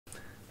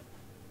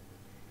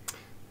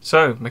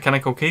So,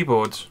 mechanical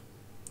keyboards.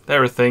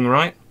 They're a thing,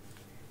 right?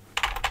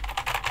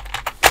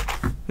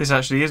 This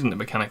actually isn't a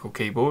mechanical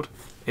keyboard.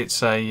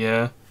 It's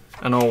a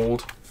an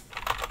old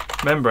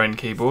membrane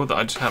keyboard that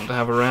I just happened to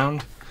have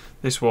around.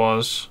 This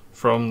was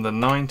from the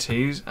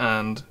 90s,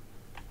 and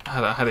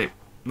I had it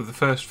with the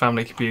first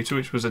family computer,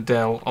 which was a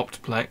Dell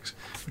Optiplex,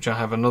 which I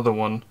have another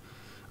one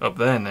up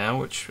there now,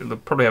 which they'll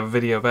probably have a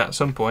video about at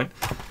some point,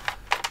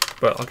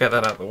 but I'll get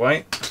that out of the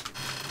way.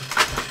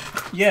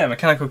 Yeah,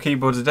 mechanical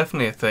keyboards are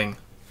definitely a thing.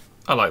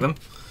 I like them.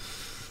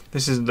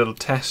 This is a little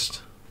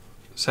test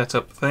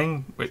setup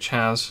thing which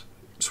has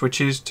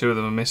switches, 2 of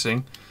them are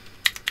missing.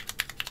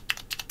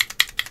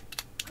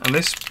 And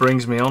this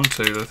brings me on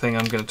to the thing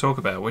I'm going to talk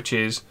about, which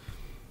is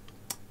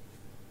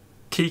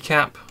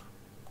keycap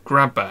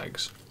grab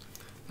bags.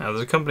 Now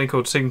there's a company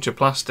called Signature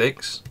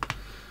Plastics.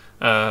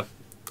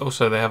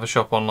 Also they have a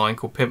shop online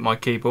called Pimp My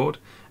Keyboard,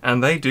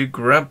 and they do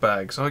grab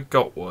bags. I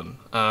got one.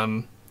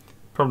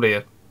 Probably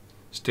a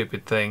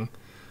stupid thing,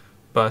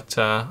 but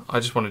I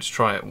just wanted to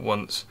try it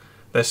once.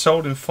 They're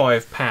sold in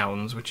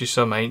 £5, which is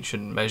some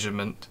ancient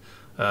measurement.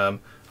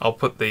 I'll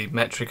put the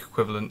metric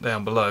equivalent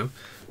down below,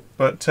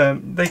 but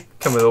they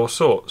come with all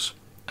sorts,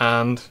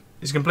 and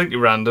it's completely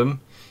random.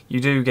 You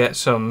do get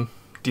some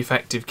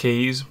defective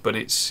keys, but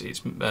it's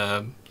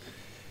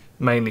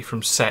mainly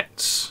from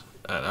sets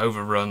and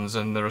overruns,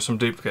 and there are some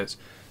duplicates.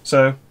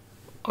 So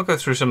I'll go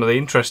through some of the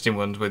interesting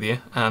ones with you,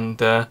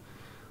 and I'll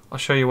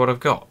show you what I've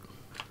got.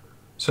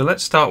 So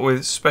let's start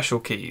with special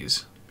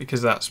keys,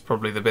 because that's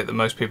probably the bit that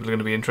most people are going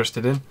to be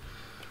interested in.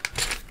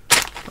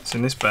 That's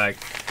in this bag.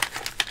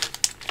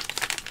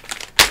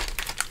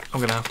 I'm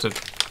going to have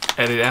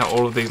to edit out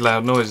all of these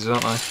loud noises,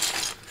 aren't I?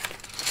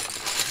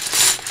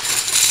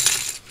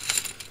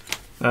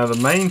 Now the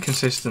main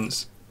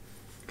consistent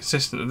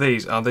of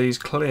these are these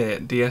clear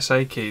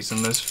DSA keys,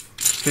 and there's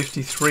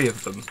 53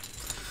 of them.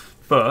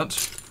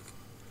 But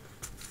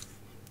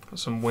got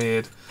some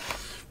weird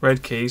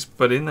red keys,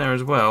 but in there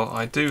as well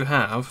I do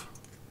have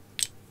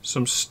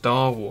some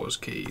Star Wars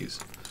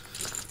keys.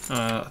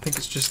 I think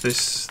it's just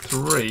this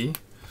 3,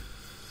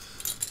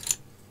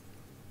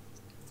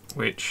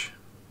 which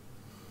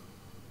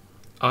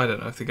I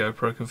don't know if the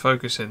GoPro can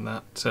focus in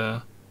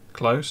that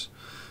close,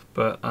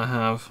 but I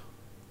have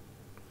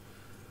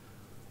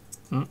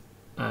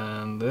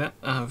and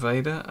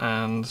Vader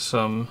and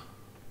some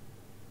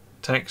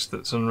text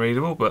that's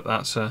unreadable, but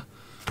that's I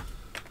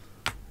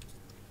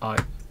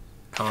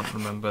can't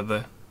remember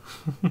the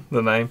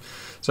the name.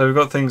 So we've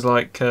got things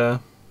like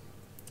that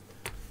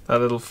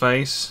little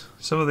face,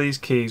 some of these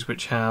keys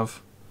which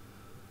have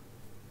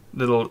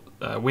little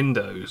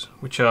windows,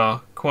 which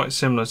are quite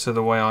similar to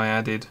the way I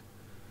added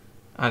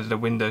a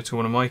window to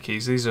one of my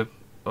keys. These are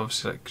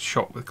obviously like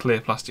shot with clear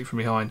plastic from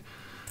behind.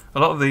 A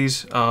lot of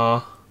these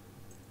are,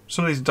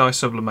 some of these are dye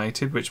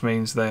sublimated, which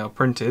means they are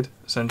printed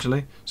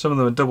essentially. Some of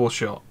them are double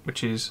shot,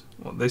 which is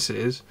what this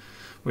is,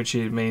 which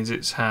means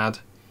it's had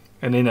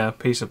an inner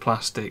piece of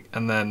plastic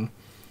and then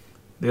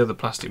the other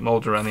plastic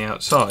mould around the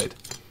outside.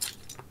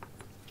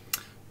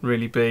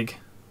 Really big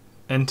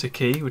enter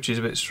key, which is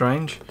a bit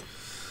strange.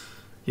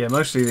 Yeah,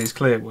 mostly these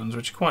clear ones,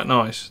 which are quite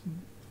nice.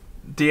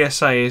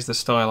 DSA is the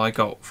style I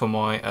got for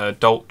my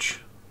Dolch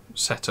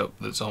setup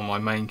that's on my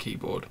main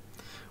keyboard.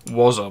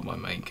 Was on my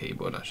main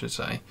keyboard, I should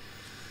say.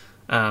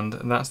 And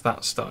that's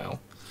that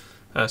style.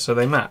 So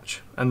they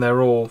match, and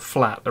they're all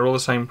flat. They're all the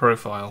same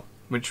profile,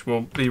 which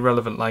will be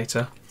relevant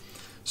later.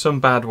 Some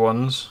bad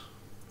ones,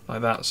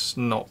 like that's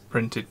not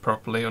printed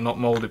properly or not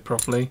moulded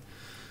properly.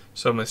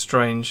 Some with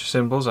strange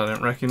symbols I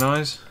don't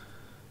recognise.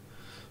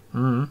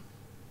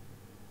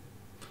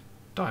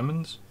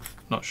 Diamonds?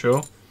 Not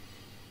sure.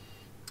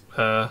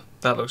 That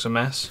looks a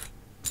mess.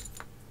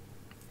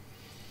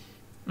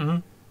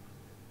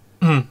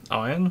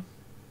 Iron?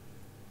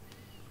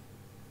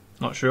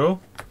 Not sure.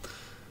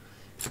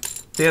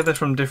 Yeah, they're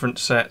from different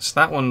sets.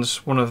 That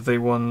one's one of the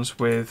ones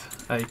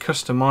with a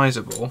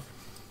customizable.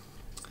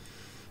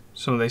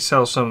 They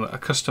sell some that are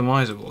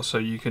customizable, so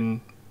you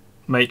can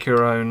make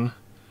your own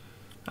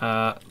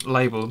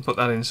label and put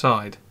that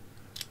inside.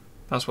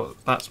 That's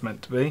what that's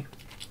meant to be.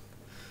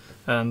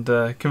 And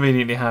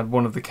conveniently had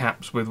one of the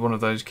caps with one of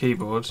those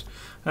keyboards.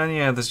 And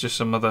yeah, there's just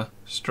some other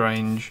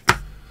strange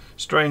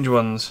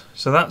ones.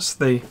 So that's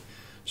the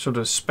sort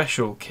of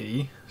special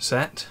key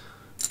set.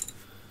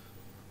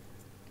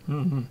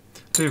 I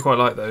do quite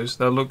like those.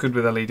 They'll look good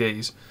with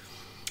LEDs.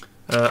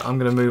 I'm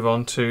going to move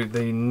on to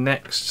the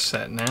next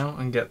set now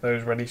and get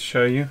those ready to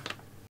show you.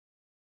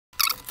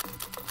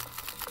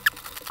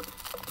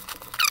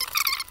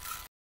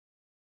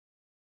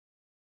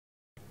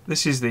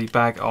 This is the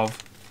bag of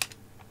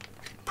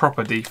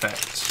proper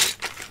defects.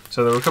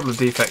 So there were a couple of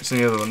defects in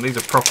the other one. These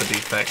are proper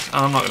defects. And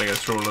I'm not going to go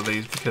through all of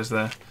these because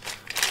they're...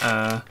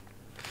 oh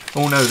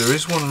no, there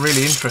is one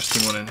really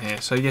interesting one in here.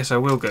 So yes, I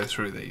will go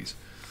through these.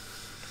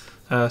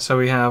 So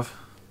we have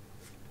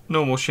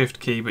normal shift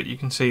key, but you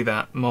can see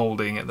that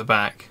moulding at the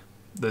back.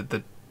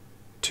 The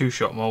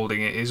two-shot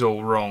moulding, it is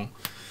all wrong.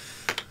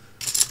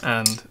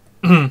 And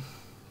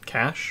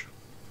cash.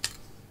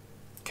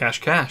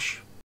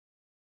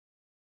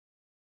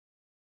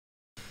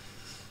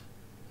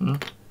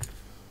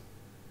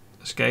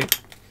 Escape.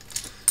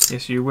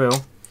 Yes, you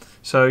will.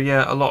 So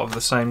yeah, a lot of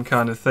the same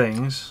kind of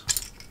things.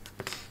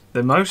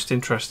 The most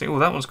interesting, oh,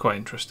 that one's quite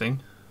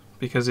interesting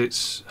because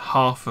it's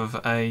half of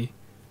a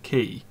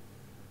key.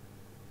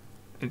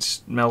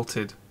 It's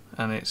melted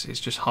and it's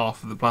just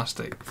half of the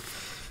plastic.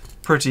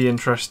 Pretty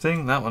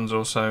interesting. That one's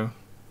also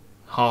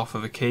half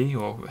of a key,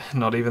 or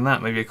not even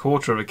that, maybe a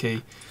quarter of a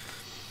key.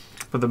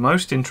 But the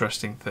most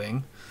interesting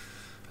thing,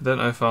 I don't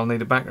know if I'll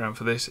need a background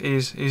for this,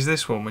 is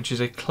this one, which is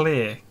a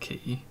clear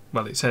key.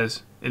 Well,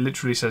 it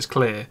literally says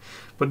clear,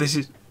 but this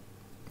is,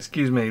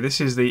 excuse me,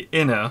 this is the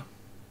inner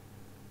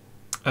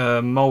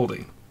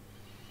moulding.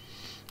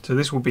 So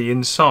this will be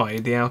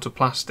inside the outer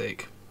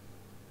plastic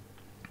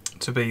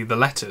to be the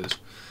letters,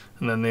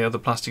 and then the other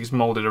plastic is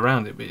moulded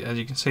around it. But as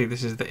you can see,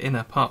 this is the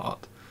inner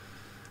part,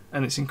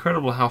 and it's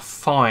incredible how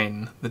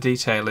fine the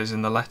detail is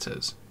in the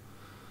letters.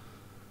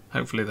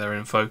 Hopefully they're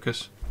in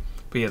focus.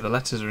 But yeah, the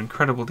letters are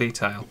incredible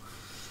detail.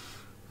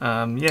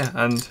 Yeah,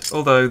 and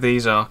although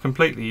these are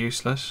completely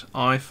useless,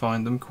 I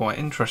find them quite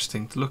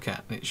interesting to look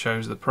at. It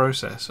shows the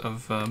process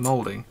of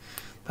moulding.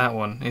 That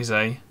one is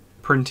a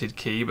printed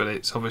key, but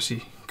it's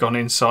obviously gone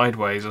in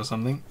sideways or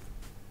something.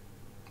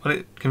 But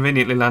it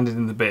conveniently landed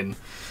in the bin.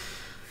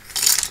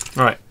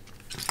 Right,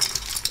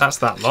 that's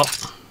that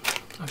lot.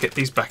 I'll get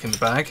these back in the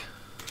bag.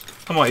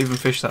 I might even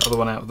fish that other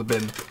one out of the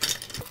bin.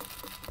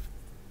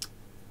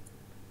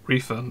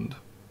 Refund.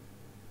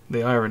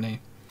 The irony.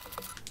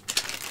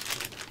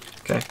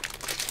 Okay,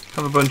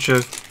 have a bunch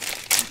of,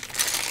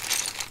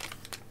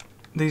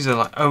 these are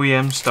like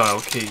OEM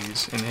style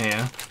keys in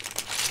here.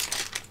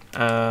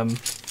 I'll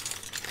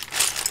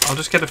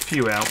just get a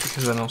few out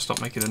because then I'll stop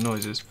making the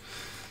noises.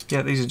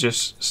 Yeah, these are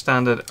just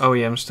standard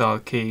OEM style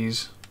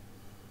keys.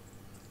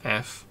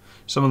 F.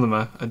 Some of them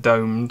are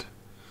domed.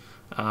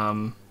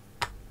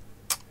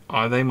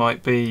 They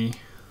might be,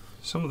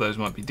 some of those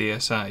might be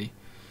DSA,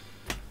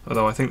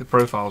 although I think the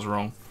profile's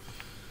wrong.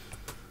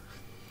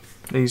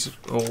 These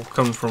all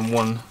come from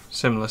one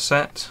similar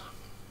set.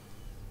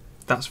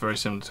 That's very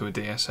similar to a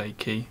DSA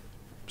key.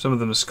 Some of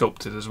them are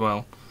sculpted as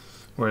well,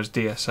 whereas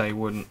DSA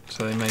wouldn't,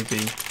 so they may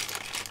be,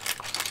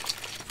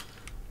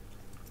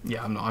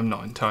 yeah, I'm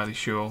not entirely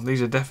sure.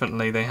 These are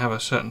definitely, they have a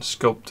certain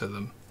sculpt to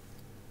them.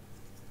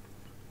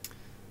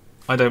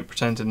 I don't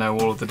pretend to know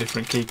all of the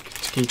different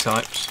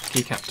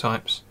keycap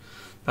types.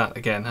 That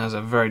again has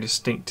a very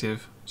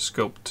distinctive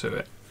sculpt to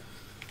it.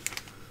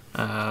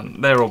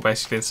 They're all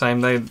basically the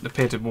same. They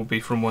appear to all be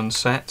from one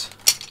set.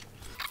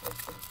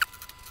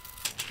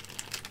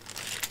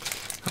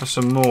 Have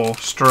some more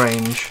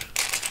strange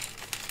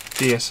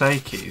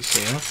DSA keys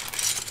here,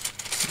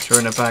 which are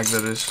in a bag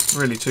that is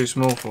really too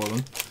small for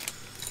them.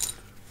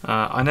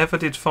 I never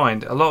did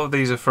find, a lot of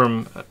these are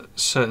from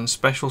certain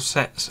special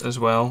sets as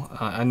well.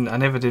 I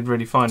never did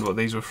really find what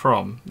these were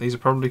from. These are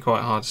probably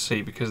quite hard to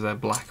see because they're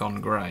black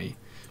on grey,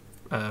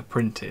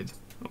 printed,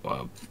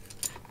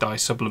 dye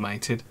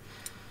sublimated,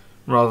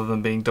 rather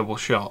than being double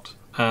shot.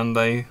 And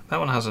that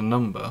one has a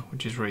number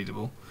which is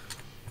readable.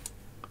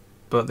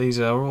 But these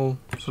are all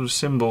sort of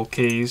symbol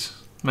keys,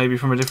 maybe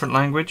from a different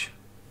language.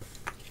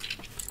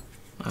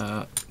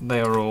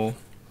 They are all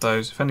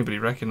those, if anybody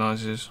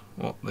recognises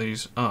what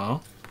these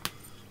are.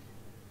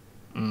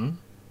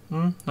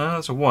 No,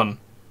 that's a 1.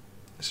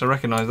 So I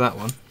recognise that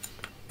one.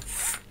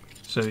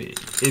 So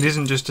it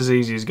isn't just as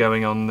easy as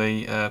going on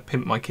the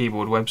Pimp My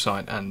Keyboard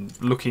website and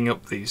looking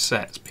up these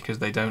sets, because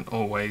they don't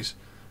always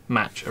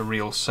match a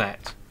real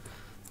set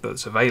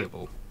that's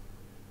available.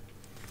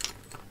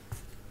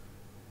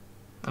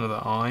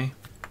 Another eye.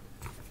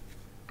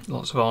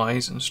 Lots of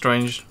eyes and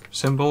strange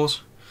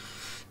symbols.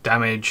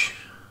 Damage.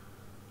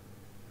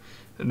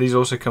 And these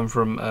also come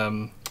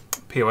from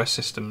POS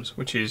systems,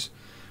 which is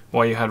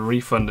why you had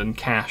refund and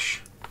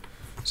cash.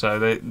 So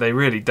they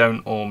really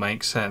don't all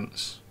make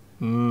sense.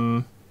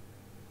 That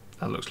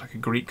looks like a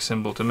Greek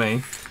symbol to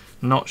me.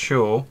 Not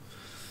sure,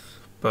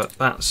 but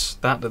that's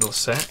that little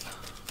set.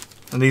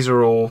 And these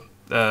are all,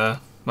 well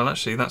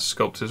actually that's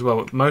sculpted as well,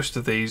 but most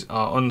of these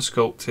are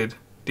unsculpted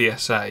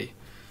DSA,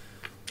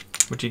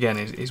 which again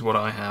is what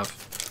I have.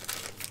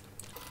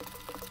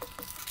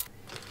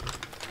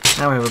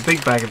 Now we have a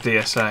big bag of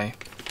DSA.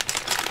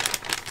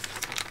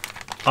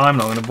 I'm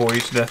not going to bore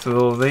you to death with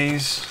all of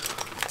these.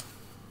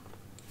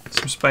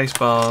 Some space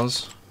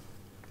bars,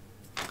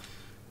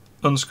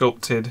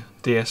 unsculpted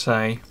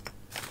DSA,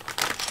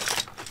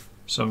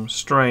 some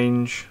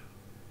strange,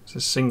 it's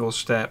a single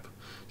step,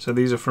 so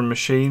these are from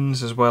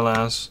machines as well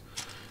as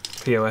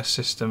POS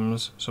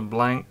systems, some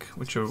blank,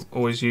 which are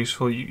always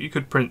useful. You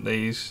could print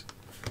these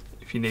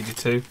if you needed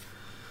to.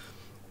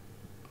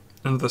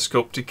 Another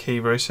sculpted key,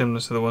 very similar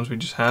to the ones we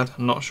just had.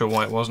 I'm not sure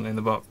why it wasn't in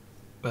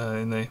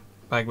the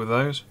bag with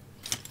those.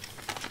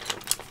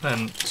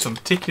 Then some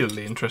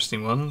particularly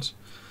interesting ones.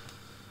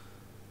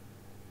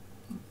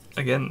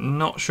 Again,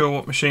 not sure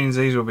what machines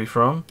these will be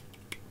from.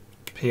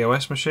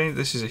 POS machine.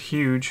 This is a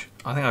huge,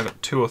 I think I got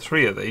 2 or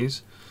 3 of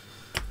these,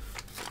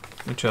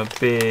 which are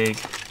big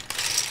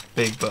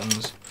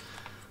buttons.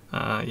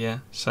 Yeah,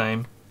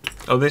 same.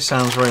 Oh, this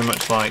sounds very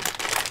much like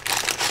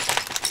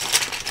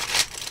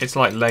It's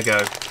like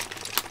Lego.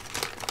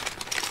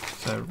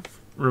 So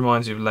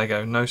reminds you of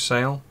Lego. No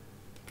sale,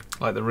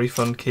 like the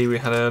refund key we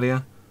had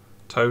earlier.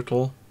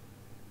 Total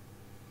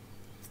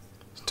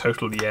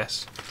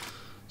yes.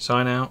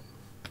 Sign out.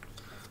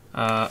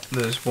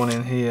 There's one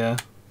in here.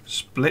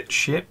 Split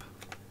ship.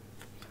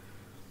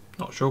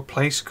 Not sure.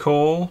 Place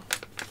call.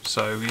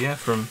 So yeah,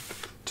 from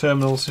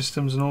terminal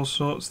systems and all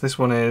sorts. This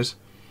one is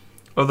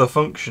other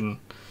function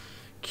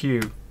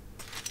Q.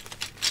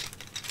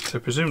 So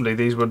presumably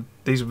these would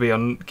be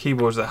on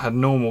keyboards that had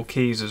normal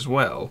keys as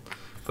well,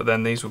 but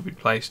then these would be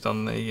placed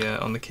on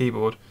the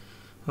keyboard.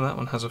 And that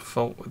one has a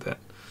fault with it.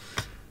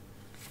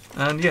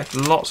 And yeah,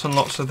 lots and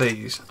lots of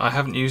these. I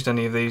haven't used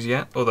any of these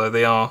yet, although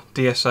they are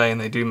DSA and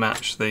they do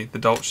match the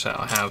Dolch set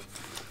I have.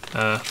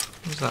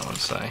 What does that one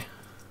say?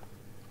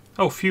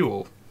 Oh,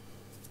 fuel.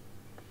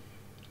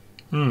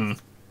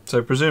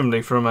 So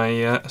presumably from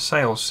a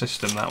sales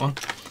system, that one.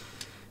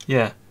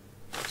 Yeah,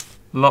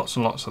 lots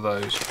and lots of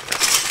those.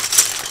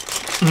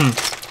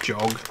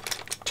 Jog.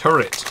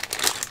 Turret.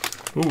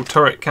 Ooh,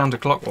 turret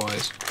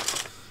counterclockwise.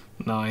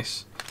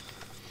 Nice.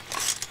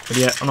 But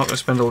yeah, I'm not going to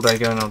spend all day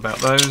going on about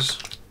those.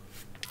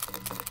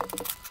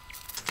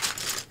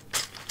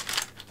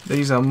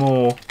 These are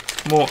more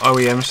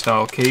OEM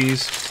style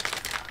keys.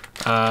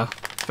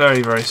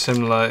 Very, very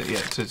similar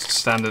to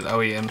standard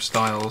OEM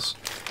styles.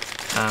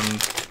 And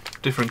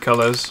different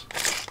colours.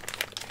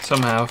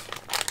 Some have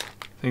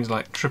things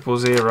like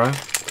 000,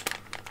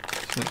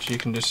 which you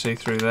can just see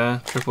through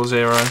there.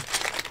 000.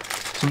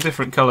 Some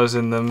different colours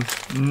in them.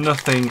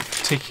 Nothing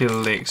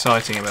particularly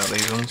exciting about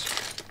these ones.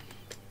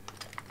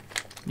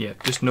 Yeah,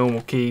 just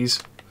normal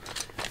keys.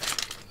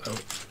 So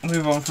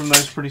move on from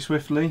those pretty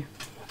swiftly,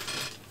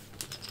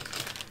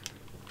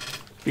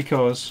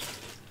 because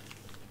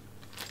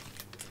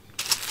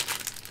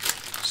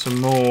some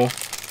more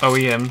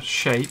OEM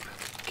shape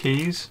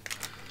keys.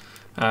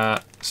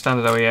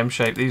 Standard OEM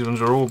shape. These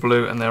ones are all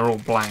blue and they're all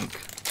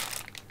blank.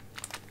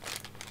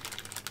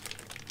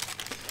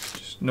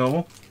 Just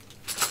normal.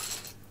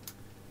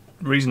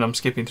 The reason I'm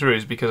skipping through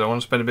is because I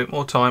want to spend a bit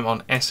more time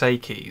on SA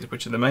keys,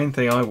 which are the main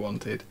thing I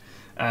wanted,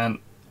 and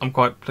I'm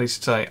quite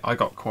pleased to say I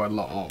got quite a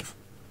lot of.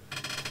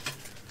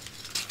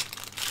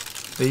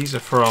 These are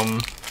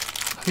from,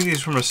 I think these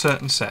are from a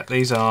certain set.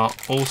 These are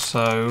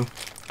also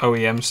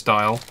OEM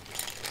style,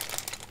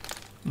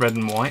 red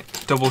and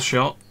white, double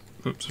shot.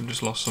 Oops, I've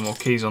just lost some more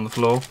keys on the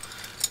floor.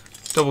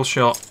 Double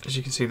shot, as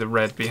you can see the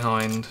red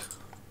behind.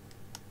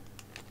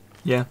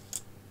 Yeah,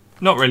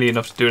 not really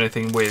enough to do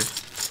anything with,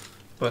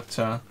 but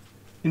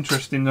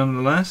interesting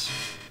nonetheless.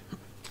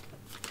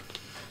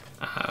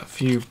 A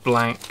few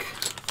blank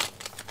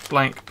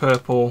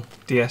purple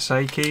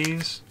DSA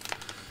keys.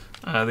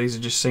 These are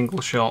just single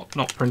shot,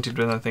 not printed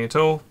with anything at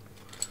all.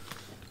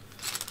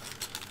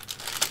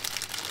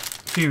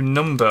 A few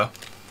number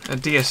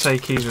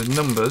DSA keys with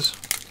numbers.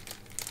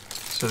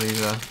 So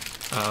these are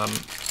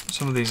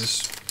some of these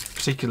are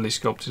particularly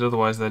sculpted.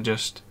 Otherwise, they're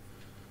just,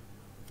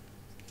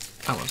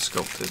 that one's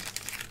sculpted.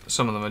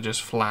 Some of them are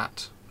just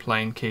flat,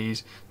 plain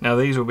keys. Now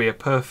these will be a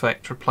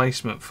perfect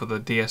replacement for the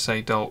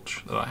DSA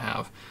Dolch that I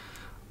have.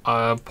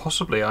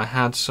 Possibly I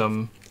had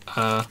some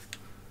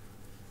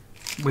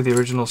with the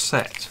original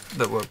set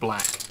that were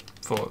black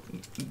for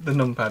the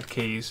numpad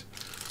keys,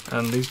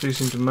 and these do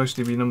seem to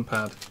mostly be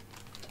numpad.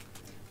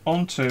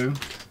 On to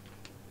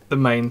the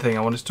main thing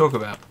I wanted to talk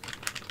about.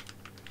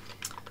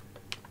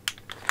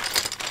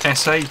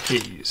 SA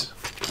keys,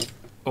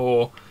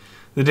 or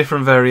the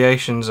different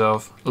variations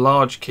of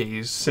large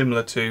keys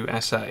similar to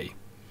SA.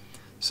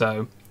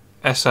 So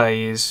SA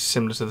is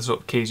similar to the sort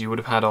of keys you would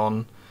have had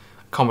on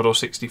Commodore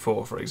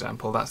 64, for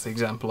example. That's the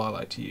example I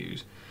like to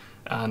use.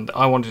 And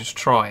I wanted to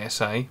try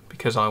SA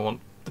because I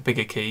want the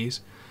bigger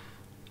keys.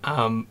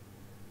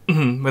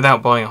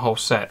 Without buying a whole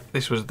set,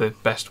 this was the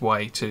best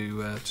way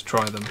to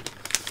try them.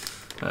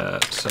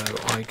 So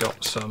I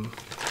got some,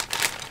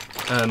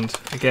 and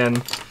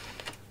again,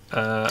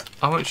 I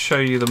won't show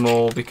you them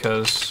all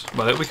because,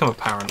 well, it'll become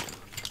apparent.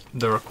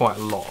 There are quite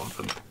a lot of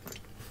them.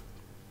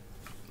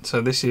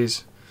 So this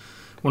is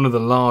one of the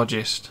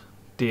largest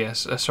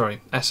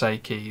SA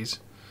keys.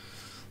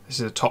 This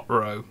is the top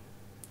row,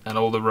 and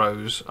all the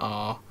rows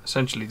are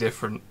essentially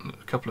different.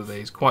 A couple of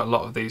these, quite a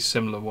lot of these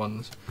similar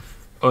ones,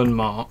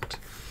 unmarked.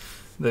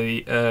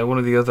 The one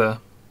of the other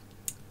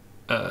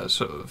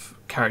sort of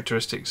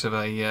characteristics of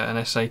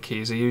an SA key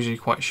is they're usually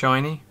quite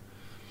shiny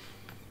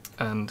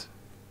and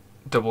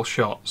double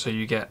shot, so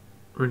you get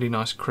really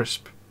nice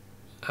crisp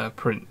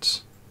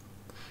prints.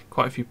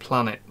 Quite a few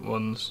Planet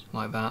ones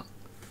like that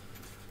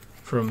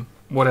from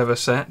whatever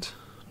set.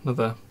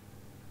 Another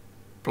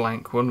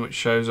blank one which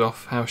shows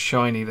off how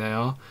shiny they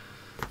are,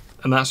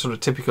 and that's sort of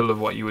typical of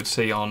what you would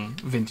see on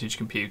vintage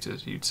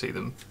computers. You'd see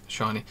them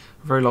shiny.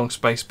 A very long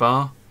space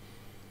bar,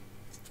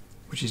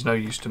 which is no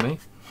use to me,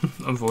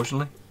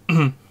 unfortunately.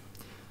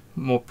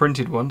 More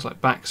printed ones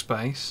like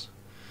backspace.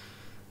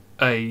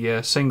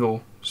 A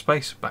single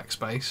space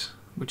backspace,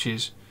 which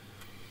is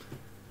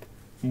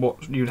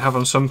what you'd have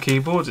on some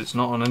keyboards. It's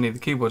not on any of the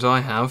keyboards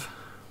I have.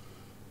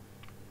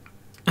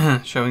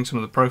 showing some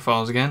of the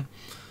profiles again.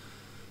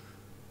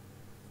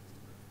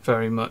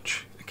 Very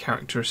much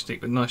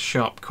characteristic with nice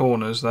sharp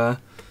corners there.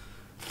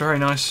 Very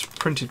nice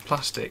printed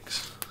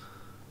plastics.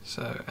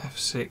 So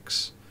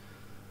F6.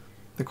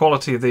 The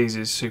quality of these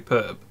is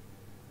superb.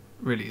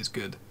 Really is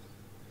good.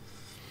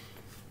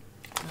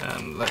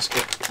 And let's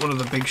get one of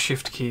the big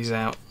shift keys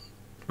out.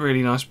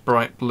 Really nice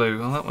bright blue.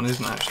 Well, that one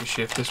isn't actually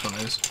shift, this one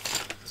is.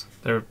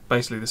 They're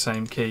basically the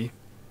same key.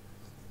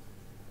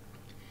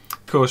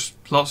 Of course,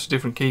 lots of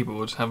different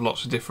keyboards have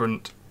lots of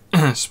different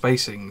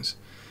spacings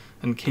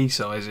and key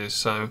sizes,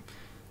 so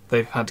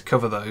they've had to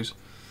cover those.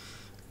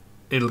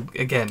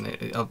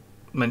 I'll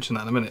mention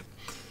that in a minute.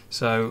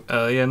 So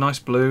yeah, nice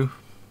blue.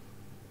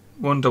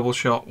 One double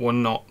shot,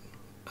 one not.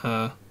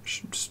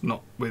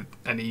 Not with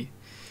any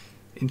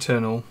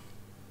internal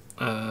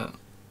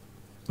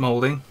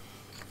moulding.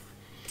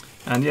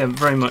 And yeah,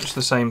 very much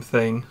the same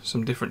thing.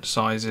 Some different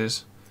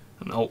sizes,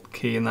 an alt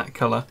key in that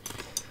colour,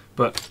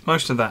 but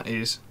most of that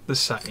is the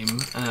same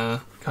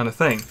kind of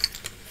thing.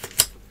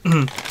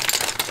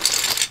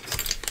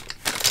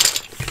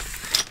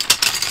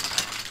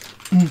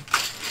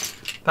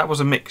 That was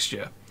a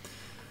mixture.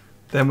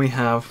 Then we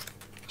have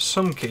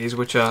some keys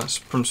which are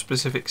from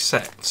specific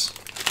sets.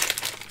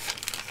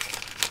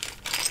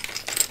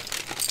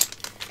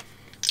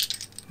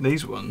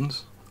 These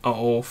ones are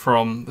all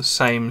from the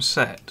same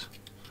set,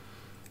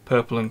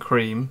 purple and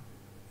cream,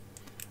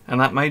 and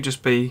that may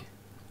just be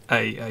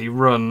a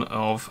run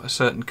of a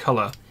certain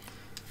colour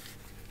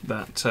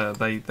that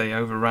they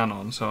overran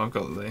on. So I've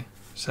got the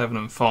 7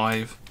 and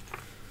 5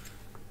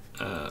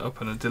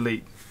 up and a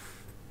delete.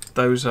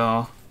 Those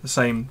are the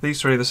same.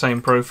 These three are the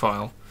same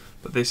profile,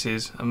 but this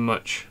is a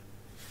much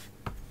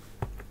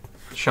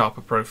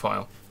sharper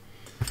profile.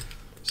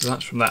 So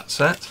that's from that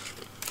set.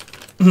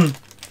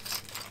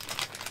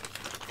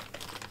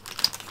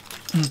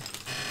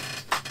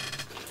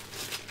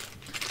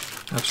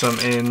 Have some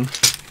in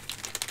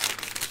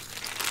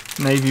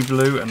navy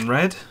blue and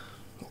red,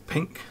 or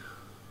pink.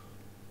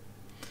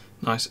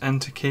 Nice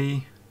enter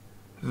key,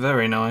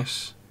 very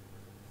nice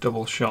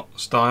double shot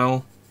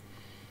style.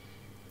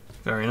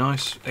 Very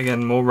nice.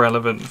 Again, more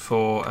relevant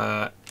for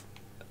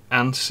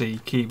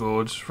ANSI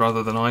keyboards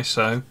rather than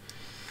ISO.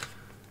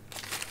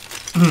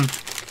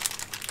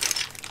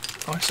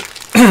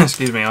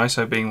 Excuse me,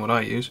 ISO being what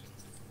I use.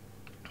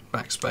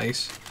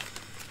 Backspace.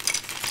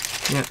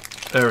 Yeah,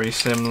 very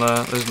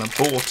similar. There's an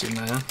abort in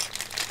there.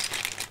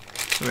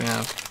 So we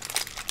have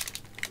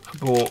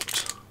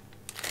abort,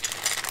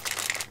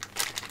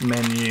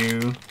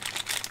 menu,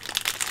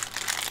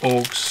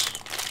 aux,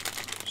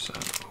 so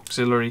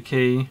auxiliary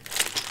key.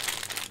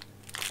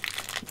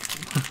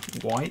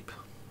 Wipe?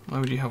 Why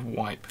would you have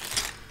wipe?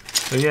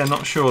 So yeah,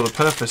 not sure the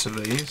purpose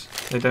of these.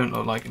 They don't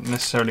look like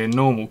necessarily a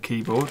normal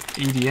keyboard.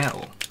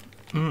 EDL.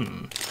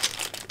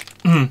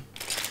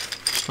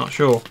 Not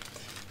sure.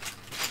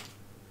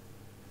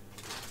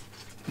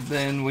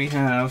 Then we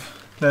have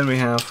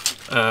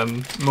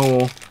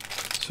more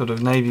sort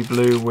of navy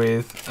blue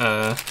with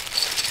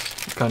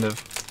kind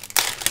of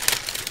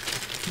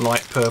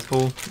light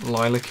purple,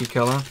 lilac-y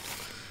colour,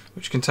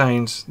 which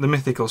contains the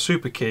mythical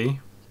super key.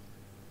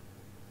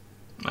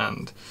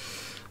 And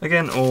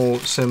again, all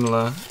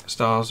similar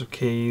styles of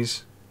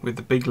keys with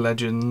the big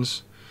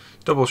legends,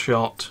 double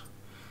shot,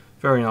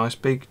 very nice,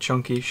 big,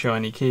 chunky,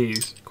 shiny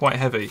keys, quite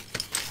heavy.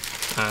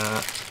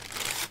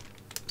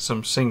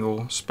 Some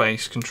single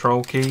space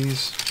control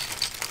keys,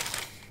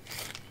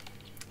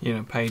 you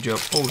know, page up,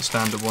 all the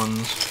standard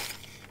ones.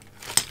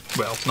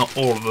 Well, not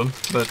all of them,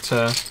 but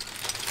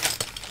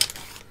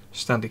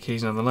standard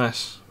keys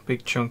nonetheless.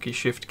 Big, chunky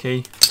shift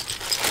key.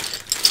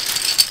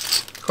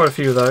 Quite a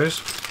few of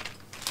those.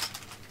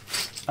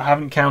 I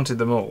haven't counted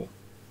them all.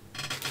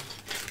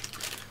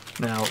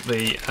 Now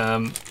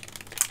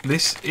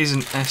this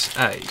isn't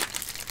SA,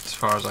 as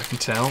far as I can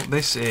tell.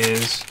 This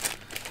is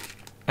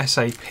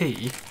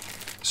SAP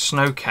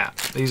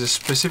Snowcap. These are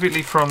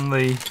specifically from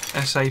the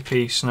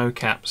SAP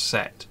Snowcap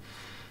set.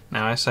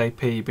 Now SAP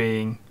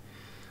being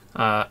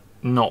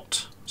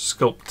not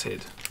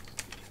sculpted.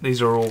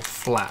 These are all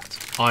flat,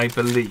 I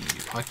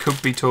believe. I could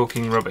be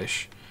talking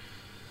rubbish.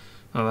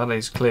 Oh, that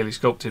is clearly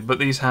sculpted, but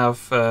these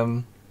have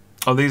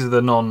oh, these are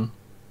the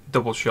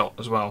non-double shot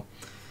as well.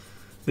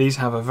 These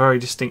have a very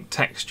distinct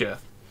texture,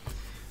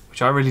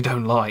 which I really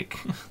don't like.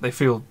 They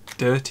feel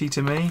dirty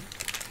to me.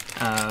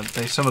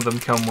 Some of them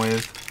come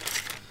with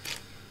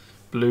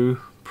blue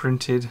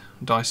printed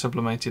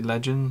dye-sublimated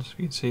legends, if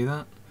you can see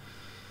that.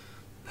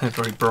 They're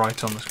very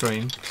bright on the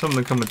screen. Some of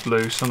them come with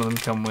blue, some of them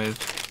come with...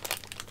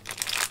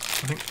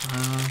 I think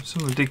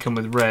some of them did come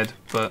with red,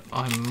 but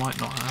I might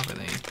not have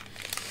any.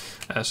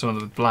 Some of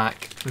them with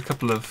black. A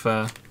couple of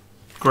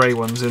grey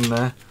ones in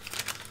there.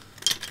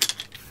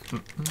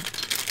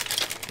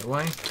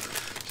 Away.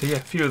 So yeah, a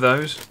few of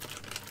those.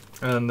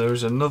 And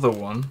there's another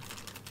one,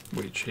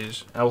 which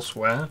is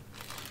elsewhere,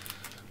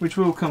 which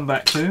we'll come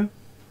back to.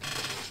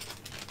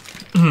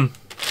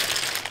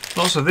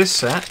 Lots of this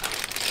set,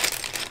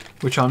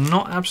 which I'm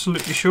not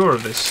absolutely sure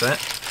of this set.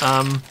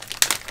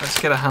 Let's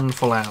get a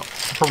handful out.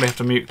 I'll probably have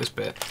to mute this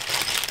bit.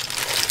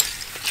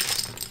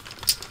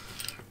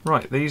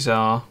 Right, these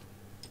are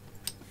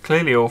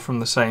clearly all from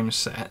the same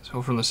set,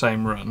 or from the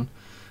same run,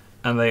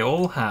 and they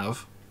all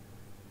have,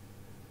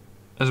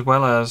 as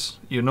well as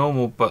your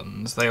normal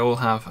buttons, they all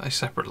have a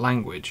separate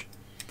language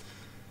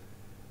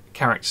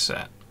character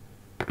set.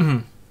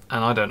 And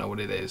I don't know what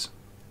it is,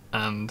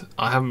 and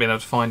I haven't been able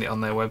to find it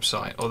on their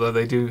website, although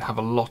they do have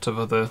a lot of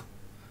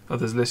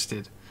others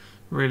listed.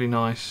 Really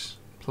nice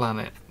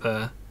planet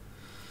there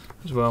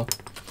as well.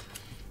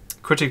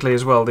 Critically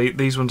as well,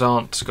 these ones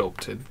aren't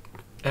sculpted.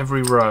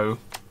 Every row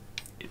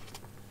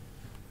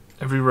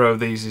of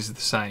these is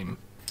the same.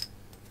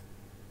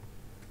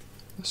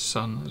 The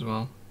sun as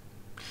well.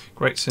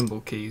 Great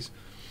symbol keys.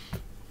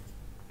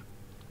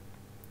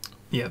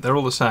 Yeah, they're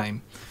all the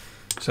same.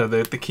 So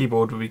the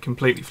keyboard would be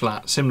completely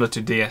flat, similar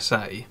to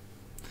DSA.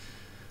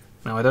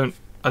 Now I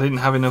didn't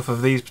have enough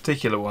of these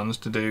particular ones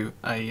to do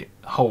a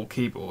whole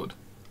keyboard.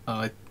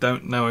 I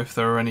don't know if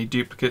there are any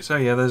duplicates. Oh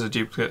yeah, there's a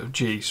duplicate of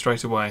G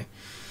straight away.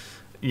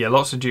 Yeah,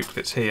 lots of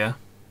duplicates here.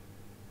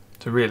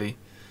 So really,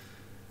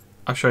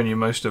 I've shown you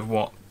most of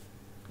what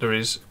there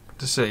is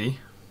to see.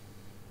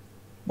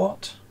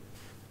 What?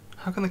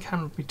 How can the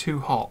camera be too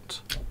hot?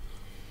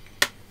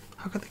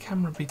 How can the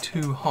camera be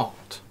too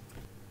hot?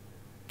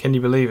 Can you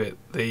believe it?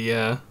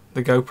 The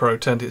GoPro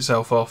turned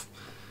itself off.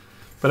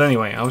 But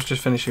anyway, I was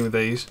just finishing with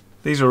these.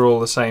 These are all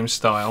the same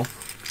style,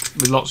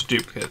 with lots of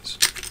duplicates.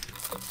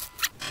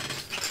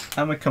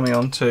 And we're coming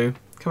on to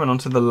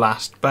the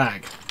last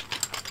bag.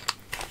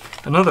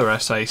 Another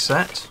SA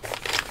set,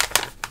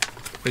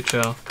 which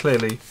are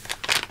clearly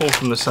all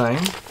from the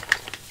same.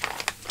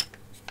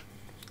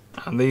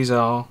 And these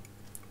are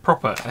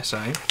proper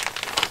SA.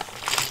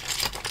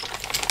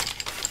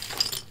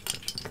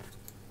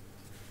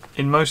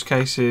 In most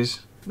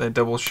cases, they're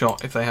double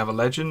shot if they have a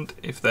legend.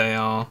 If they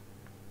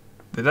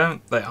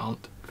don't, they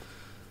aren't.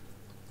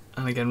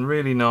 And again,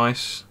 really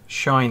nice,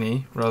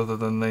 shiny, rather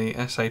than the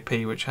SAP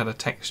which had a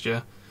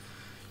texture.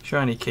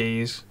 Shiny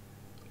keys,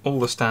 all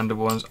the standard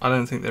ones. I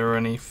don't think there are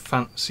any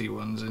fancy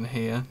ones in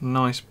here.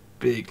 Nice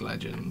big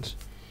legends.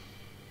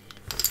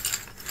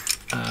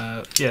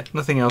 Yeah,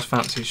 nothing else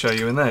fancy to show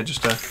you in there,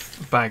 just a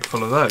bag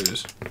full of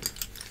those.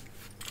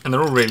 And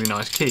they're all really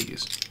nice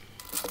keys.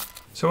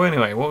 So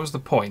anyway, what was the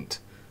point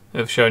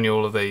of showing you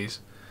all of these?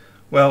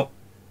 Well,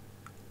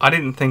 I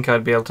didn't think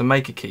I'd be able to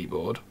make a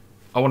keyboard.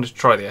 I wanted to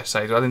try the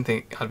essays, but I didn't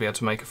think I'd be able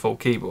to make a full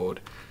keyboard.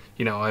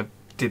 You know, I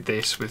did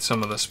this with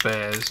some of the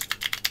spares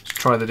to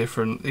try the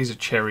different. These are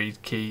cherry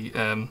key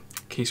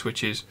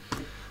switches,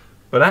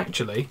 but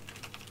actually,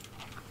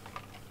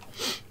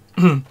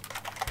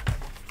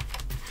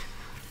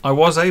 I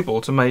was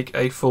able to make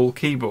a full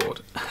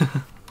keyboard.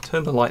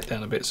 Turn the light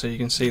down a bit so you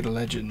can see the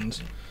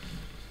legends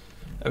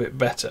a bit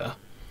better.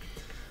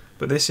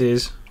 But this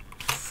is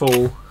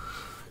full,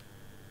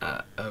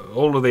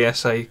 all of the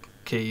SA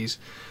keys,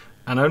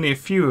 and only a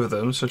few of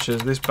them, such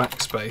as this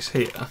backspace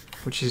here,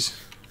 which is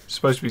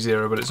supposed to be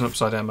 0 but it's an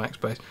upside down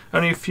backspace,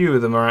 only a few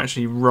of them are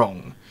actually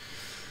wrong.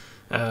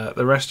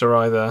 The rest are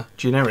either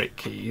generic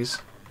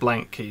keys,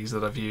 blank keys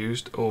that I've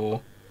used,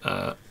 or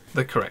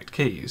the correct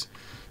keys.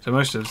 So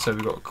most of them, so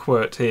we've got a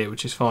QWERT here,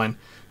 which is fine.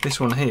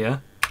 This one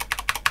here,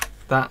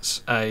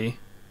 that's a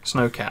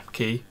snowcap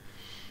key,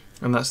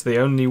 and that's the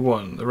only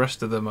one. The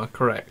rest of them are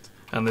correct,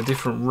 and the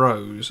different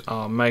rows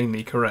are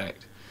mainly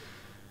correct.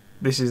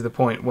 This is the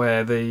point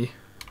where the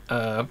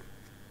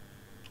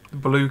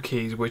blue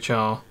keys, which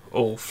are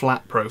all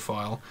flat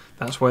profile,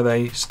 that's where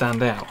they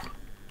stand out.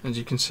 As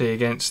you can see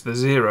against the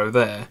 0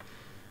 there,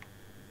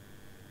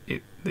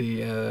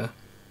 the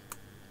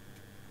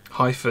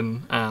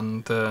hyphen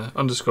and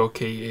underscore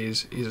key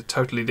is a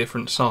totally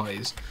different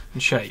size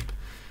and shape.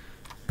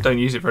 Don't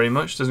use it very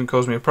much, doesn't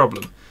cause me a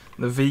problem.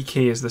 The V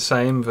key is the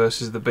same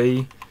versus the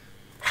B.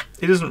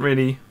 It doesn't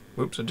really,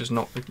 whoops, I just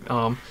knocked the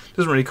arm,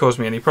 doesn't really cause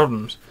me any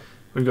problems.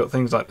 We've got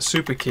things like the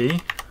super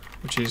key,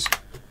 which is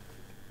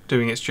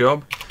doing its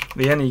job,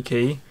 the NE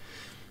key,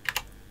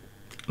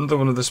 another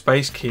one of the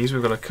space keys.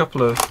 We've got a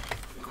couple of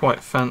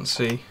quite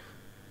fancy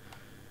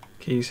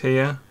keys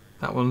here.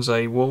 That one's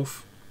a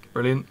wolf,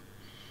 brilliant.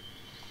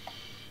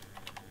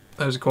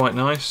 Those are quite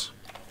nice.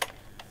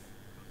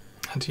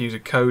 Had to use a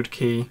code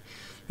key.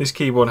 This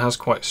keyboard has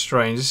quite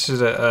strange. This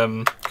is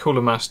a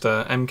Cooler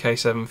Master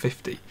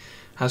MK750.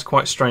 Has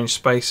quite strange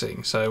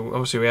spacing. So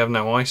obviously we have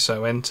no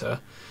ISO enter.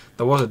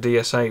 There was a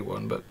DSA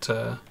one, but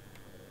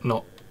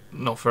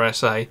not for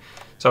SA.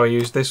 So I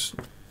used this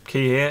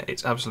key here.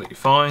 It's absolutely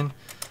fine.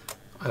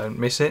 I don't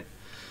miss it.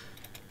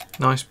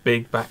 Nice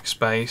big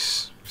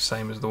backspace,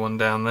 same as the one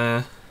down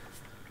there.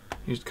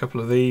 Used a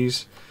couple of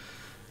these,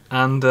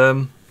 and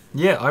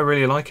yeah, I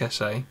really like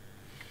SA.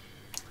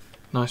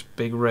 Nice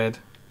big red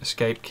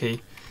escape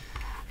key.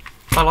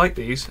 I like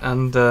these,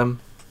 and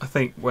I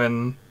think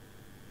when,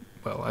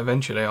 well,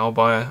 eventually I'll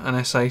buy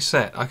an SA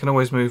set. I can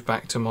always move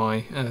back to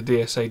my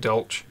DSA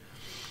Dolch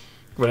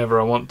whenever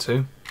I want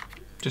to.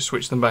 Just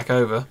switch them back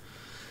over.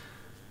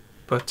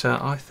 But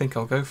I think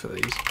I'll go for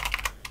these.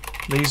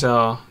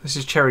 This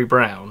is cherry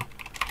brown.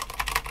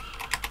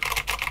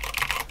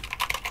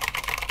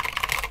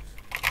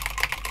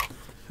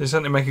 They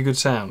certainly make a good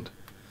sound.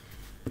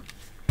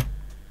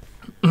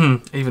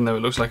 even though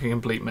it looks like a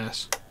complete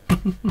mess.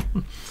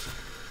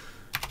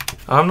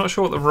 I'm not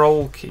sure what the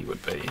roll key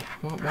would be.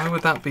 Why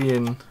would that be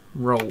in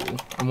roll?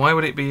 And why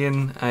would it be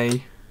in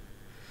a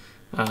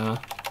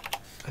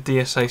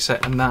DSA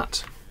set in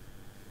that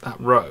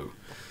row?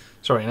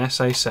 Sorry, an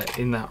SA set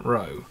in that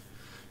row.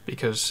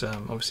 Because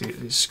obviously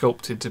it's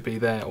sculpted to be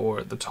there or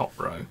at the top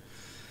row.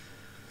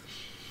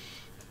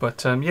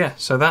 But yeah,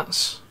 so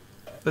that's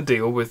the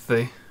deal with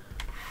the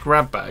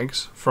grab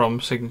bags from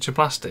Signature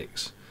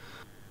Plastics.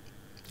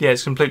 Yeah,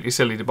 it's completely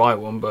silly to buy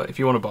one, but if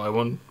you want to buy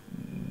one,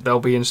 they'll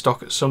be in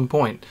stock at some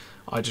point.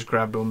 I just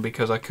grabbed one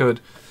because I could,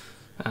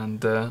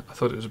 and I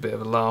thought it was a bit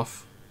of a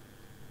laugh.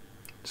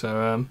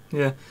 So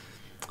yeah,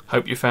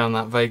 hope you found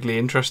that vaguely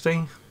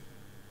interesting.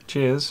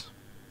 Cheers.